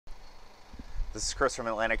This is Chris from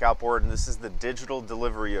Atlantic Outboard, and this is the digital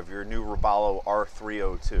delivery of your new Robalo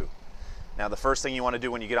R302. Now, the first thing you want to do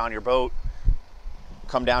when you get on your boat,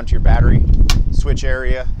 come down to your battery switch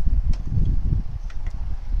area,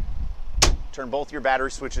 turn both your battery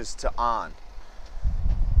switches to on.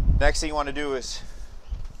 Next thing you want to do is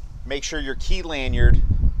make sure your key lanyard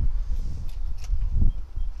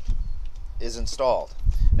is installed.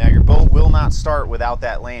 Now, your boat will not start without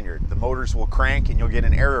that lanyard. The motors will crank and you'll get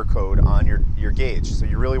an error code on your gauge. So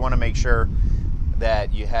you really want to make sure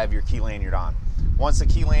that you have your key lanyard on. Once the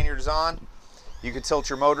key lanyard is on, you can tilt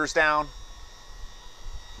your motors down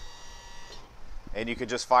and you can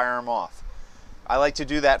just fire them off. I like to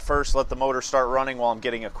do that first, let the motor start running while I'm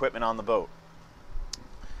getting equipment on the boat.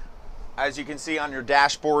 As you can see on your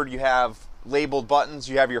dashboard, you have labeled buttons.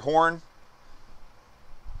 You have your horn,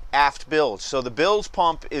 aft bilge. So the bilge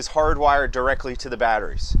pump is hardwired directly to the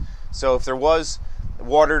batteries. So if there was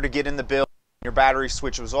water to get in the bilge and your battery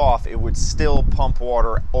switch was off, it would still pump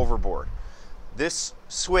water overboard. This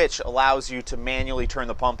switch allows you to manually turn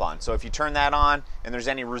the pump on. So if you turn that on and there's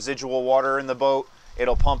any residual water in the boat,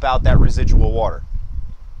 it'll pump out that residual water.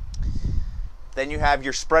 Then you have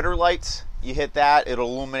your spreader lights. You hit that, it'll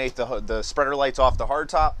illuminate the spreader lights off the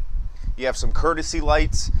hardtop. You have some courtesy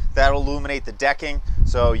lights that'll illuminate the decking,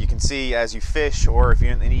 so you can see as you fish, or if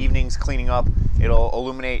you're in the evenings cleaning up, it'll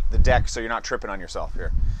illuminate the deck so you're not tripping on yourself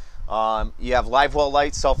here. You have live well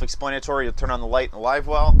lights, self-explanatory. You'll turn on the light in the live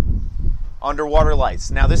well. Underwater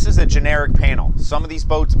lights. Now, this is a generic panel. Some of these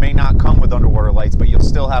boats may not come with underwater lights, but you'll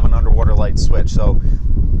still have an underwater light switch. So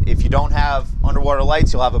if you don't have underwater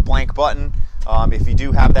lights, you'll have a blank button. If you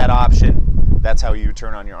do have that option, that's how you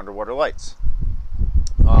turn on your underwater lights.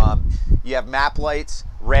 You have map lights,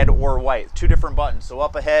 red or white, two different buttons. So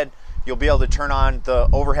up ahead, you'll be able to turn on the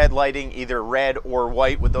overhead lighting, either red or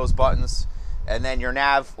white with those buttons. And then your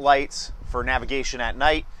nav lights for navigation at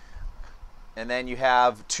night. And then you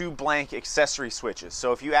have two blank accessory switches.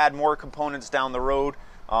 So if you add more components down the road,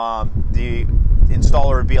 the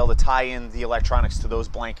installer would be able to tie in the electronics to those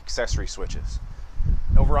blank accessory switches.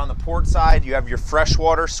 Over on the port side, you have your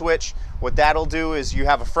freshwater switch. What that'll do is you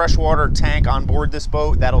have a freshwater tank on board this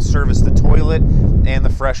boat that'll service the toilet and the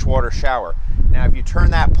freshwater shower. Now, if you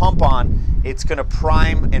turn that pump on, it's going to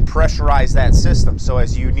prime and pressurize that system. So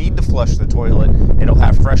as you need to flush the toilet, it'll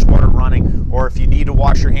have fresh water running. Or if you need to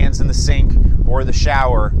wash your hands in the sink or the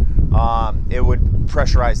shower, it would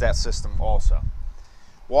pressurize that system also.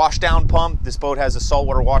 Washdown pump. This boat has a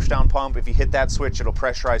saltwater washdown pump. If you hit that switch, it'll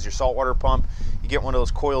pressurize your saltwater pump. You get one of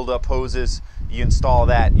those coiled up hoses, you install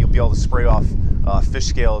that, and you'll be able to spray off fish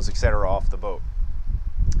scales, etc. off the boat.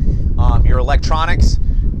 Your electronics,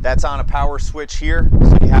 that's on a power switch here,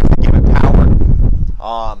 so you have to give it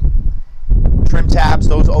power. Trim tabs,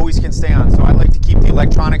 those always can stay on. So I like to keep the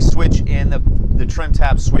electronic switch and the trim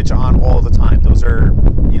tab switch on all the time. Those are,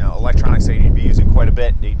 electronics that you need to be using quite a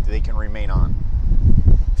bit. They can remain on.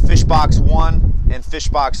 Fish box 1 and fish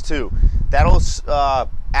box 2. That'll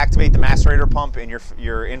activate the macerator pump in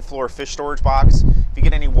your in-floor fish storage box. If you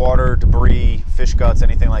get any water, debris, fish guts,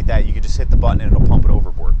 anything like that, you can just hit the button and it'll pump it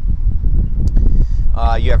overboard.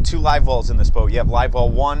 You have two live wells in this boat. You have live well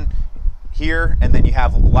 1 here, and then you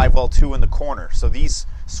have live well 2 in the corner. So these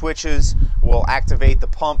switches will activate the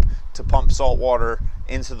pump to pump salt water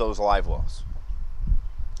into those live wells.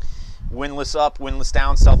 Windlass up, windlass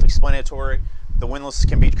down, self-explanatory. The windlass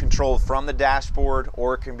can be controlled from the dashboard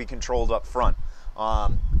or it can be controlled up front.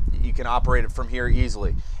 You can operate it from here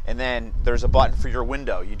easily. And then there's a button for your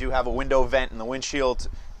window. You do have a window vent in the windshield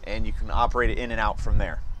and you can operate it in and out from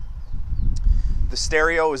there. The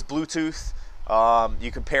stereo is Bluetooth.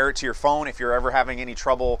 You can pair it to your phone if you're ever having any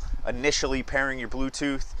trouble initially pairing your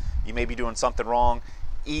Bluetooth. You may be doing something wrong.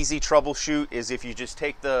 Easy troubleshoot is if you just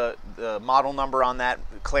take the model number on that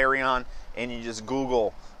Clarion and you just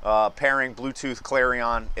Google pairing Bluetooth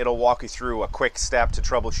Clarion, it'll walk you through a quick step to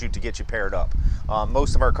troubleshoot to get you paired up.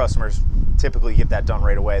 Most of our customers typically get that done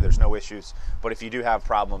right away. There's no issues. But if you do have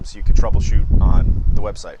problems, you can troubleshoot on the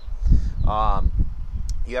website.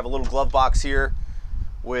 You have a little glove box here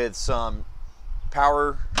with some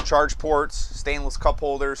power charge ports, stainless cup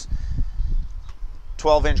holders.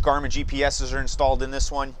 12-inch Garmin GPSs are installed in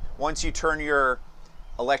this one. Once you turn your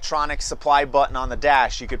electronic supply button on the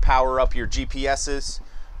dash, you could power up your GPSs.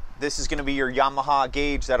 This is going to be your Yamaha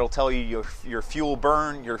gauge that'll tell you your fuel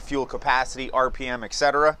burn, your fuel capacity, RPM,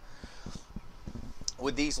 etc.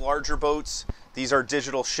 With these larger boats, these are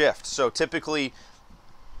digital shifts. So typically,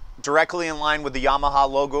 directly in line with the Yamaha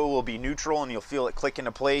logo will be neutral and you'll feel it click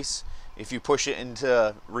into place. If you push it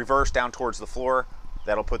into reverse down towards the floor,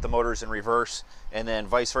 that'll put the motors in reverse. And then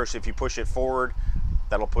vice versa, if you push it forward,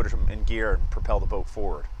 that'll put them in gear and propel the boat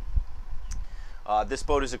forward. This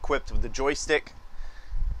boat is equipped with the joystick,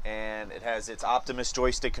 and it has its Optimus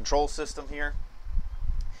joystick control system here.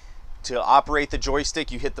 To operate the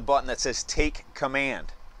joystick, you hit the button that says take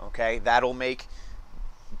command. Okay, that'll make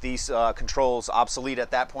these controls obsolete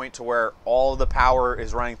at that point to where all the power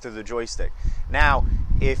is running through the joystick. Now,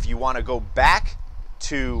 if you want to go back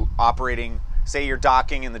to operating, say you're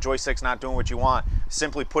docking and the joystick's not doing what you want,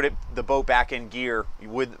 simply put the boat back in gear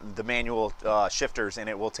with the manual shifters, and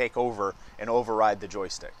it will take over and override the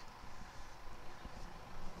joystick.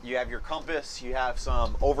 You have your compass, you have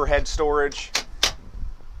some overhead storage.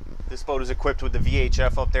 This boat is equipped with the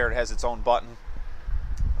VHF up there. It has its own button.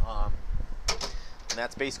 And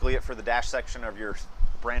that's basically it for the dash section of your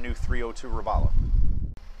brand new 302 Robalo.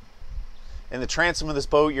 In the transom of this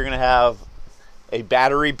boat, you're going to have a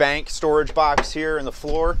battery bank storage box here in the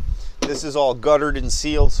floor. This is all guttered and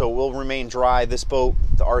sealed, so it will remain dry. This boat,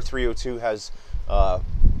 the R302, has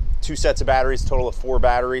 2 sets of batteries, a total of 4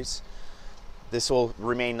 batteries. This will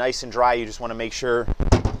remain nice and dry. You just want to make sure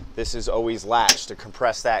this is always latched to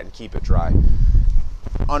compress that and keep it dry.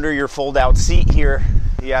 Under your fold-out seat here,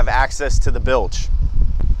 you have access to the bilge.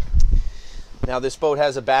 Now, this boat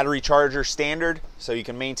has a battery charger standard, so you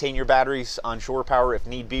can maintain your batteries on shore power if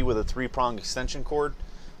need be with a 3-prong extension cord.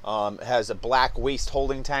 It has a black waste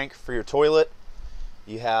holding tank for your toilet.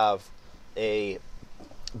 You have a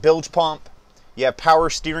bilge pump. You have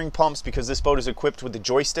power steering pumps because this boat is equipped with the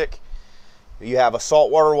joystick. You have a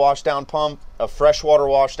saltwater washdown pump, a freshwater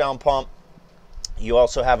washdown pump. You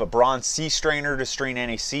also have a bronze sea strainer to strain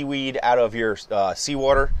any seaweed out of your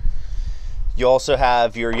seawater. You also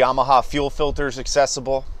have your Yamaha fuel filters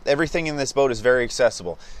accessible. Everything in this boat is very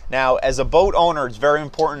accessible. Now, as a boat owner, it's very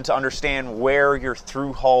important to understand where your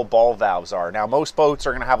through hull ball valves are. Now, most boats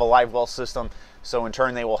are going to have a live well system, so in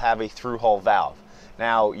turn they will have a through hull valve.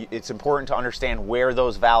 Now, it's important to understand where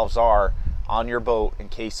those valves are on your boat in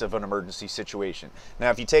case of an emergency situation. Now,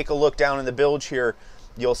 if you take a look down in the bilge here,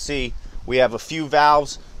 you'll see we have a few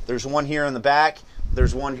valves. There's one here in the back,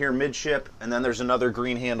 there's one here midship, and then there's another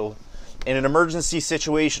green handle. In an emergency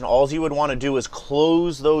situation, all you would want to do is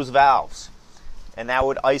close those valves, and that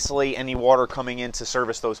would isolate any water coming in to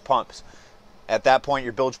service those pumps. At that point,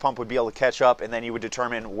 your bilge pump would be able to catch up, and then you would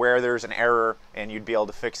determine where there's an error and you'd be able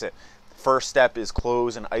to fix it. First step is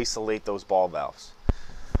close and isolate those ball valves.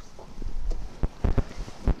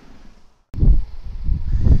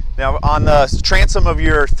 Now, on the transom of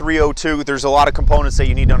your 302, there's a lot of components that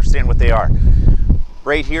you need to understand what they are.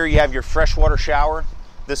 Right here, you have your freshwater shower.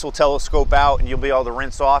 This will telescope out and you'll be able to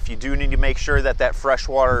rinse off. You do need to make sure that that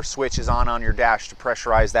freshwater switch is on your dash to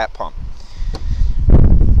pressurize that pump.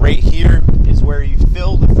 Right here is where you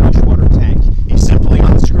fill the freshwater tank. You simply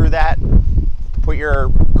unscrew that, put your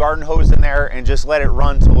garden hose in there, and just let it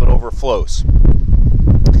run till it overflows.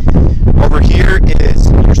 Over here is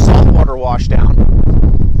your saltwater washdown.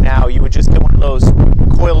 Now, you would just get one of those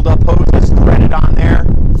coiled up hoses, thread it on there,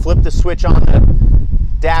 flip the switch on the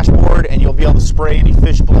dashboard, and you'll be able to spray any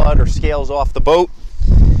fish blood or scales off the boat.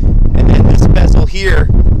 And then this bezel here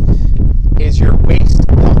is your waste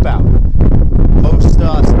pump out. Most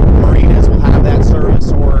marinas will have that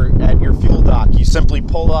service, or at your fuel dock, you simply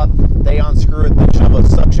pull up, they unscrew it, they shove a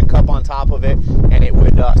suction cup on top of it, and it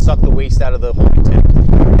would suck the waste out of the holding tank.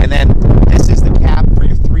 And then this is the cap for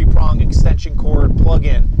your 3-prong extension cord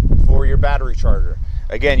plug-in for your battery charger.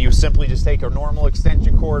 Again, you simply just take a normal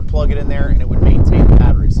extension cord, plug it in there, and it would maintain the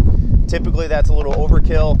batteries. Typically, that's a little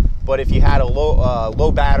overkill, but if you had a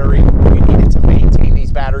low battery, you needed to maintain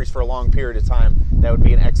these batteries for a long period of time, that would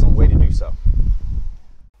be an excellent way to do so.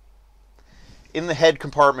 In the head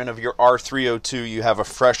compartment of your R302, you have a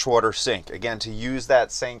freshwater sink. Again, to use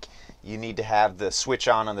that sink, you need to have the switch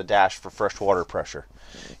on the dash for freshwater pressure.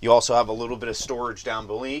 You also have a little bit of storage down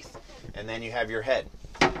beneath, and then you have your head.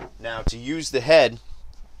 Now, to use the head,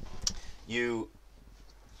 you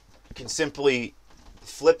can simply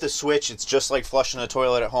flip the switch. It's just like flushing a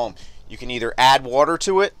toilet at home. You can either add water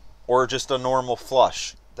to it or just a normal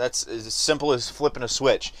flush. That's as simple as flipping a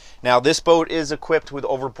switch. Now, this boat is equipped with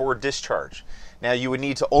overboard discharge. Now, you would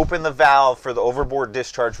need to open the valve for the overboard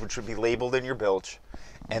discharge, which would be labeled in your bilge,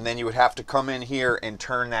 and then you would have to come in here and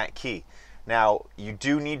turn that key. Now, you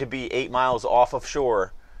do need to be 8 miles off of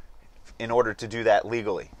shore in order to do that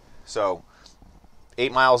legally. So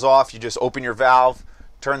 8 miles off, you just open your valve,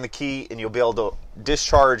 turn the key, and you'll be able to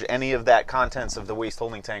discharge any of that contents of the waste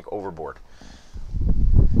holding tank overboard.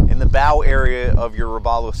 In the bow area of your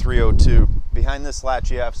Robalo 302, behind this latch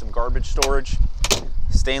you have some garbage storage,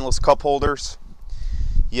 stainless cup holders.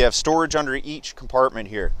 You have storage under each compartment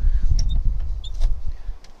here.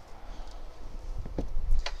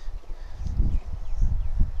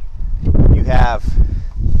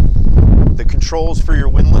 have the controls for your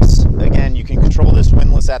windlass. Again, you can control this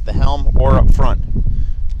windlass at the helm or up front.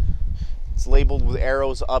 It's labeled with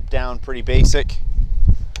arrows up, down, pretty basic.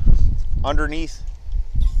 Underneath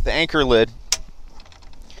the anchor lid,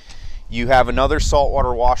 you have another saltwater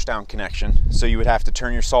washdown connection. So you would have to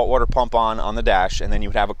turn your saltwater pump on the dash, and then you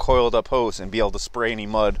would have a coiled up hose and be able to spray any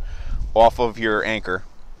mud off of your anchor.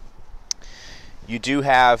 You do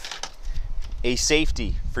have a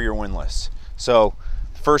safety for your windlass. So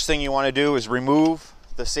first thing you want to do is remove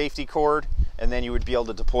the safety cord, and then you would be able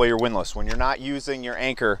to deploy your windlass. When you're not using your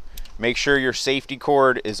anchor, make sure your safety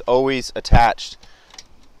cord is always attached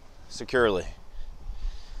securely.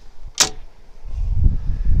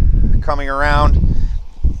 Coming around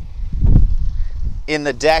in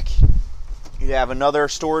the deck, you have another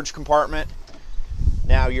storage compartment.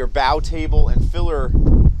 Now your bow table and filler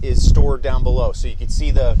is stored down below. So you can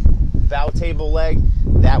see the bow table leg,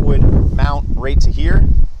 that would mount right to here.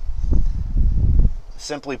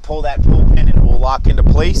 Simply pull that pull pin and it will lock into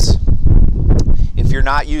place. If you're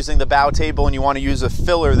not using the bow table and you want to use a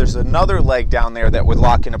filler, there's another leg down there that would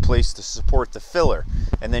lock into place to support the filler,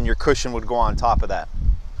 and then your cushion would go on top of that.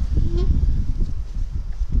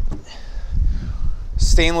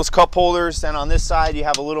 Stainless cup holders. Then on this side you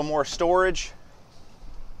have a little more storage.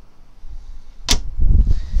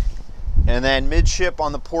 And then midship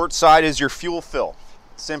on the port side is your fuel fill.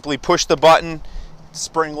 Simply push the button,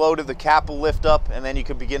 spring loaded, the cap will lift up, and then you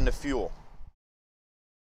can begin to fuel.